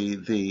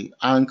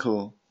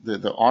ankle,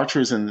 the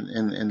arteries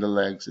in the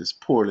legs is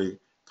poorly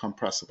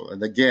compressible.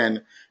 And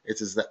again,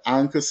 it is the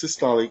ankle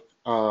systolic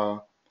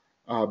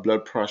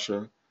blood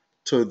pressure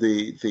to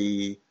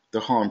the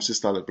arm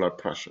systolic blood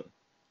pressure.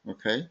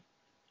 Okay,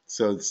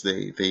 so it's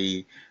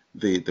the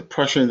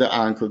pressure in the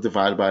ankle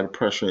divided by the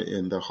pressure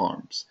in the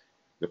arms.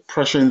 The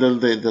pressure in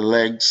the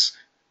legs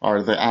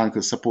or the ankle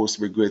is supposed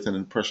to be greater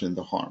than the pressure in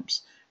the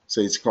arms. So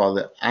it's called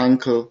the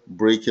ankle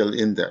brachial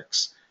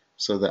index.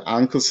 So the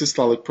ankle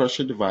systolic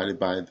pressure divided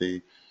by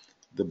the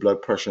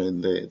blood pressure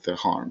in the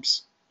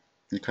arms.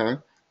 Okay?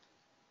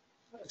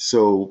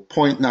 So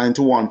 0.9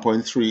 to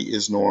 1.3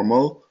 is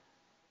normal,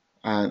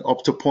 and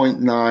up to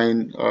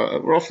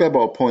 0.9, roughly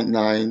about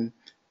 0.9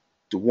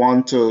 to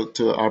 1 to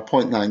or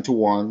 0.9 to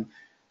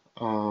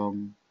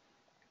 1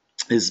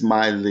 is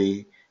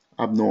mildly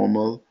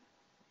abnormal.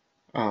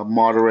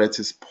 Moderate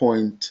is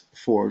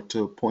 0.4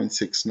 to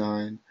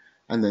 0.69,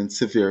 and then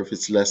severe if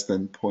it's less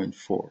than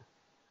 0.4.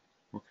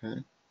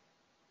 Okay.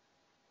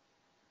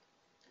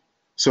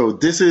 So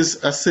this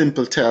is a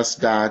simple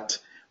test that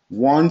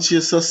once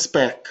you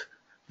suspect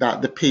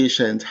that the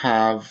patient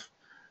have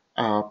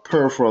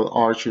peripheral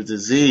artery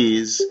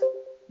disease,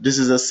 this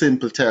is a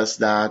simple test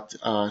that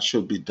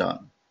should be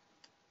done.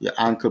 Your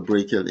ankle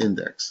brachial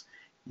index.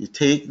 You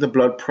take the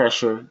blood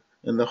pressure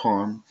in the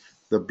arm,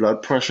 the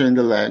blood pressure in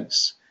the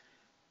legs,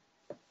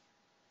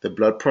 the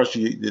blood pressure,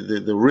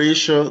 the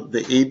ratio,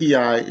 the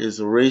ABI is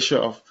the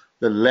ratio of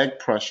the leg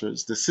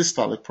pressures, the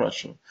systolic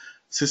pressure.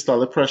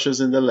 Systolic pressures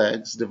in the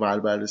legs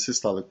divided by the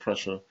systolic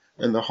pressure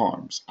in the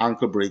arms,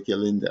 ankle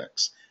brachial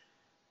index.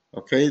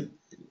 Okay,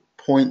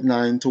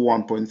 0.9 to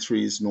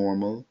 1.3 is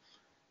normal,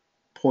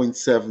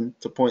 0.7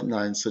 to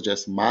 0.9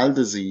 suggests mild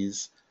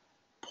disease,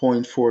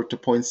 0.4 to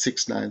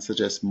 0.69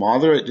 suggests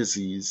moderate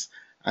disease,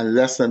 and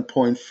less than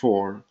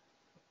 0.4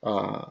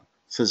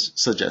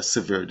 suggests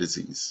severe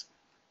disease.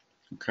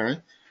 Okay,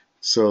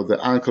 So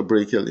the ankle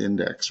brachial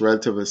index,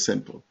 relatively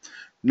simple.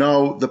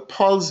 Now the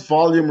pulse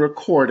volume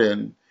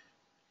recording,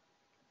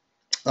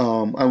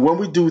 and when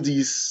we do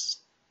these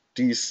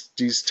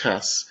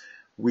tests,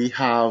 we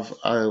have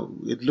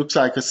it looks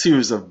like a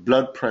series of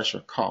blood pressure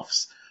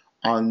cuffs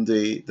on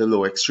the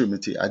lower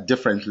extremity at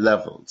different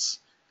levels.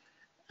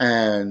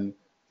 And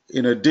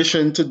in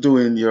addition to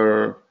doing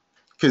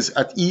because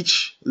at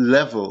each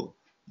level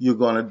you're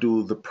going to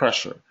do the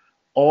pressure.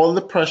 All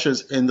the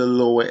pressures in the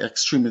lower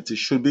extremity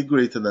should be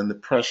greater than the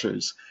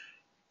pressures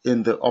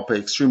in the upper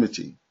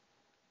extremity.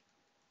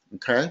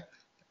 Okay?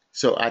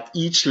 So at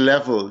each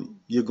level,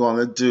 you're going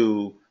to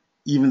do,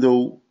 even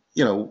though,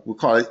 we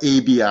call it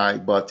ABI,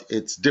 but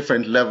it's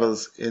different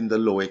levels in the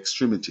lower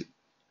extremity.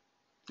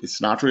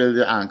 It's not really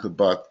the ankle,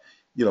 but,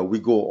 we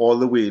go all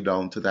the way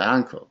down to the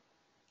ankle.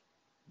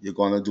 You're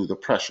going to do the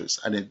pressures.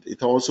 And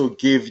it also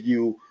gives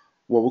you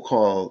what we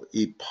call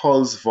a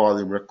pulse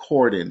volume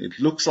recording. It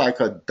looks like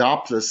a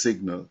Doppler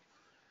signal,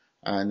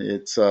 and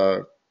it's,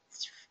 if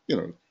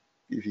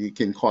you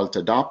can call it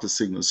a Doppler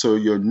signal. So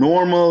your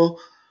normal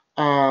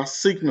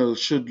signal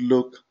should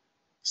look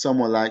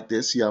somewhat like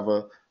this. You have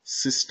a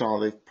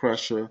systolic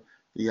pressure,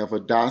 you have a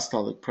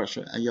diastolic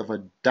pressure, and you have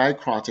a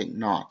dicrotic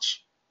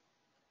notch.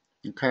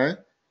 Okay?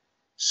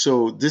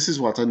 So this is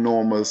what a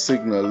normal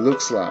signal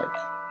looks like.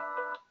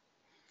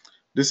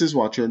 This is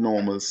what your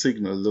normal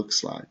signal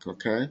looks like,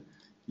 okay?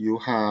 You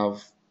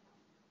have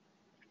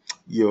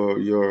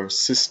your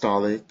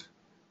systolic,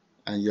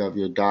 and you have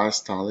your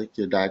diastolic,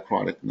 your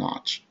dicrotic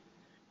notch,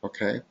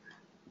 okay?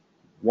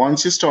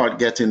 Once you start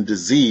getting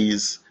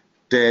disease,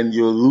 then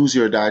you'll lose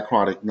your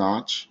dicrotic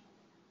notch,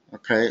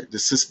 okay?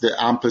 The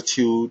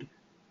amplitude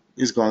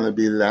is going to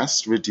be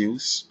less,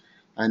 reduced.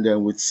 And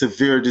then with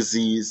severe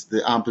disease,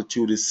 the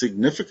amplitude is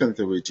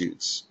significantly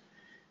reduced.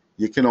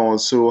 You can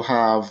also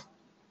have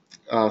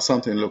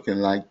something looking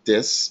like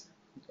this,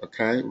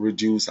 okay?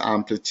 Reduced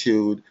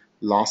amplitude,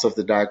 loss of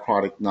the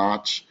dicrotic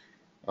notch,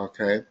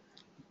 okay?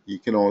 You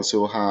can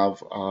also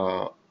have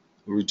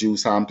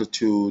reduced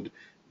amplitude,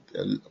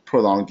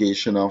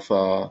 prolongation of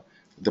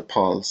the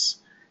pulse,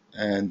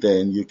 and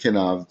then you can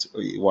have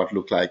what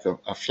look like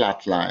a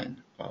flat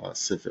line,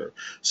 severe.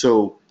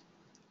 So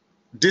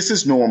this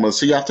is normal.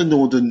 So you have to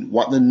know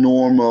what the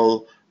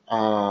normal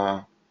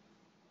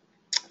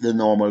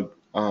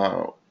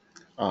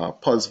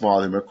pulse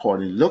volume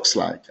recording looks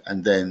like,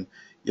 and then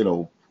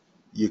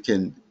you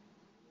can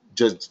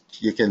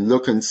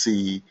look and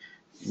see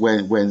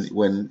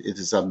when it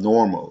is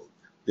abnormal,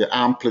 the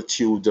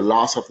amplitude, the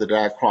loss of the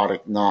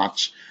dicrotic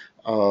notch,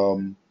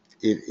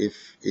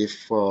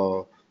 if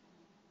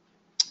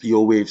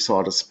your wave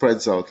sort of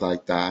spreads out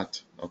like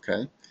that.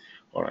 Okay,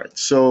 all right.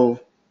 So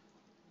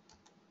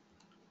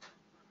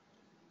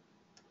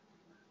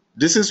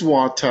this is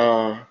what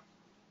I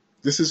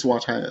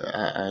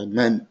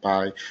meant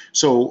by,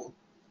 so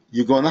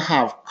you're going to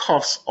have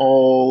cuffs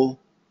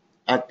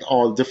at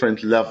all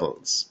different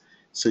levels.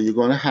 So you're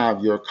going to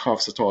have your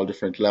cuffs at all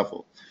different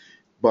levels.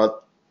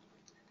 But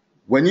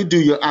when you do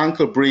your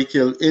ankle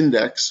brachial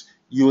index,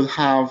 you'll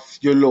have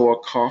your lower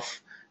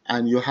cuff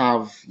and you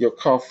have your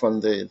cuff on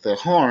the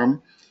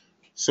arm.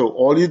 So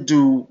all you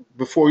do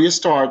before you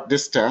start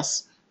this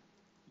test,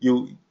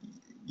 you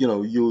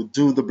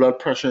do the blood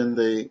pressure in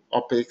the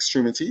upper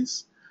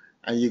extremities,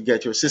 and you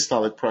get your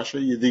systolic pressure.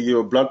 You do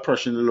your blood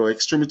pressure in the lower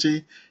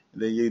extremity,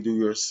 and then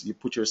you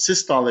put your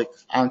systolic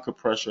ankle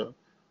pressure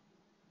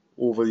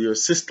over your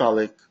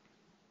systolic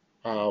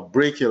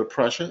brachial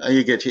pressure, and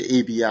you get your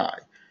ABI.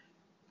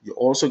 You're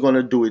also going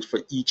to do it for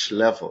each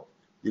level.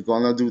 You're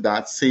going to do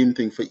that same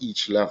thing for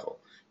each level.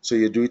 So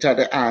you do it at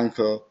the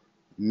ankle,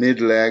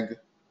 mid leg,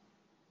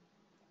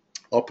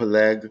 upper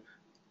leg,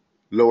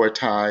 lower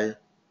thigh,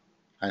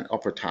 and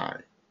upper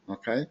thigh.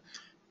 Okay?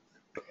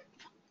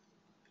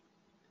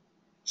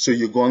 So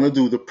you're going to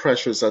do the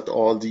pressures at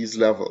all these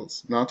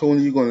levels. Not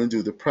only are you going to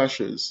do the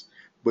pressures,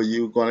 but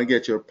you're going to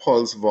get your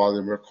pulse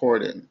volume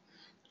recording.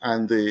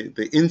 And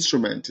the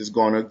instrument is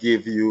going to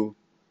give you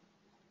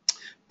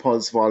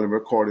pulse volume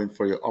recording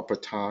for your upper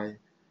thigh,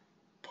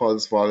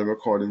 pulse volume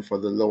recording for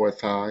the lower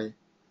thigh,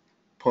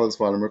 pulse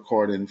volume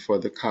recording for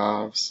the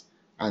calves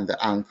and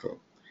the ankle.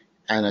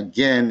 And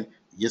again,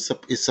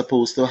 it's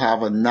supposed to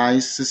have a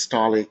nice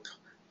systolic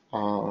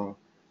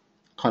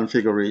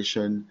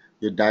configuration,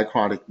 your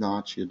dicrotic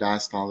notch, your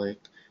diastolic.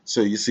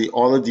 So you see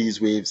all of these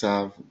waves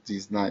have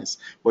these nice.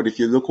 But if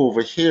you look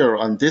over here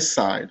on this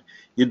side,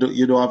 you don't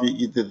have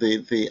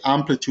the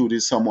amplitude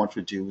is somewhat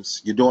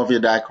reduced. You don't have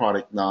your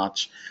dicrotic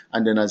notch,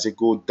 and then as you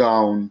go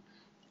down,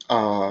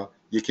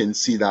 you can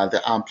see that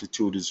the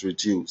amplitude is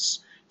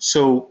reduced.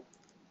 So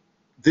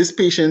this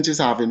patient is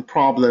having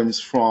problems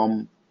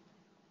from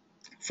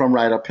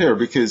right up here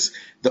because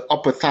the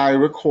upper thigh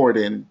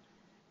recording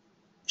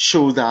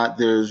show that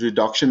there's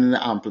reduction in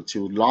the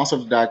amplitude, loss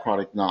of the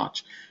dicrotic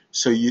notch.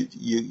 So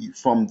you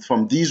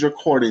from these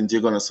recordings,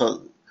 you're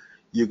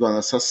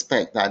gonna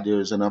suspect that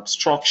there's an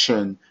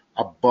obstruction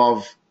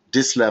above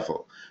this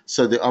level.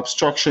 So the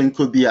obstruction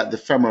could be at the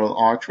femoral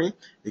artery,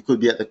 it could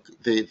be at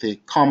the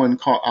common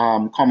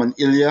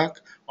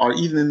iliac, or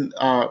even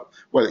well,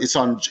 it's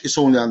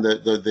only on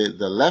the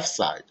left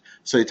side.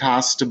 So it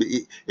has to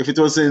be, if it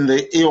was in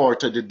the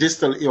aorta, the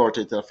distal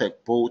aorta, it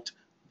affect both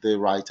the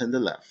right and the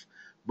left.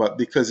 But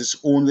because it's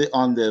only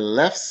on the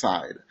left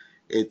side,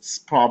 it's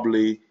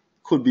probably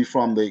could be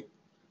from the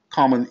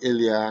common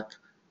iliac,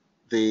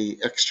 the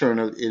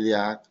external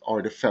iliac,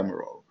 or the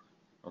femoral.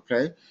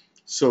 Okay,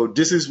 so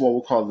this is what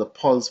we call the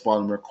pulse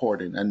volume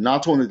recording. And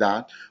not only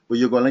that, but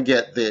you're going to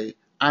get the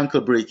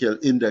ankle brachial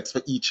index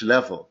for each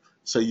level,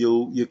 so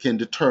you can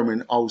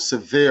determine how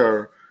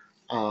severe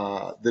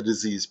the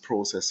disease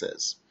process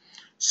is.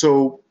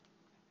 So,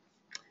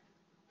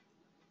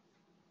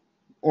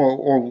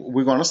 or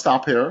we're going to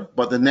stop here,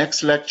 but the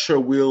next lecture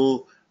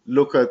we'll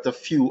look at a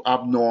few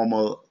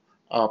abnormal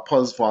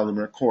pulse volume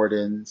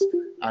recordings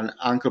and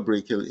ankle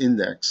brachial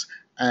index,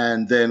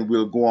 and then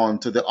we'll go on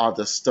to the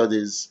other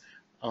studies.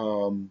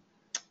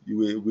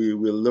 We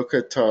will look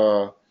at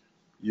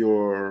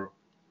your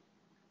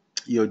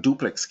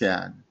duplex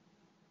scan,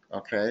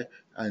 okay,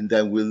 and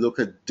then we'll look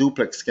at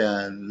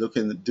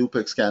looking at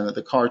duplex scan at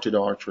the carotid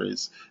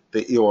arteries,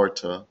 the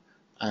aorta,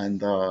 and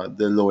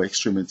the lower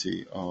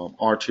extremity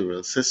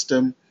arterial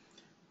system,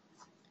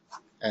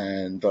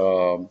 and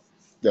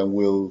then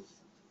we'll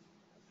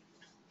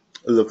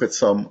look at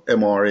some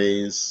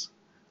MRAs,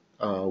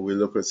 we'll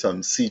look at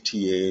some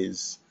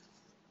CTAs,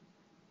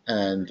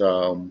 and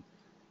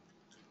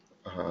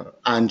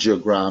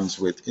angiograms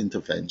with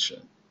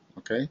intervention.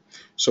 Okay,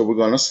 so we're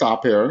going to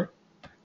stop here.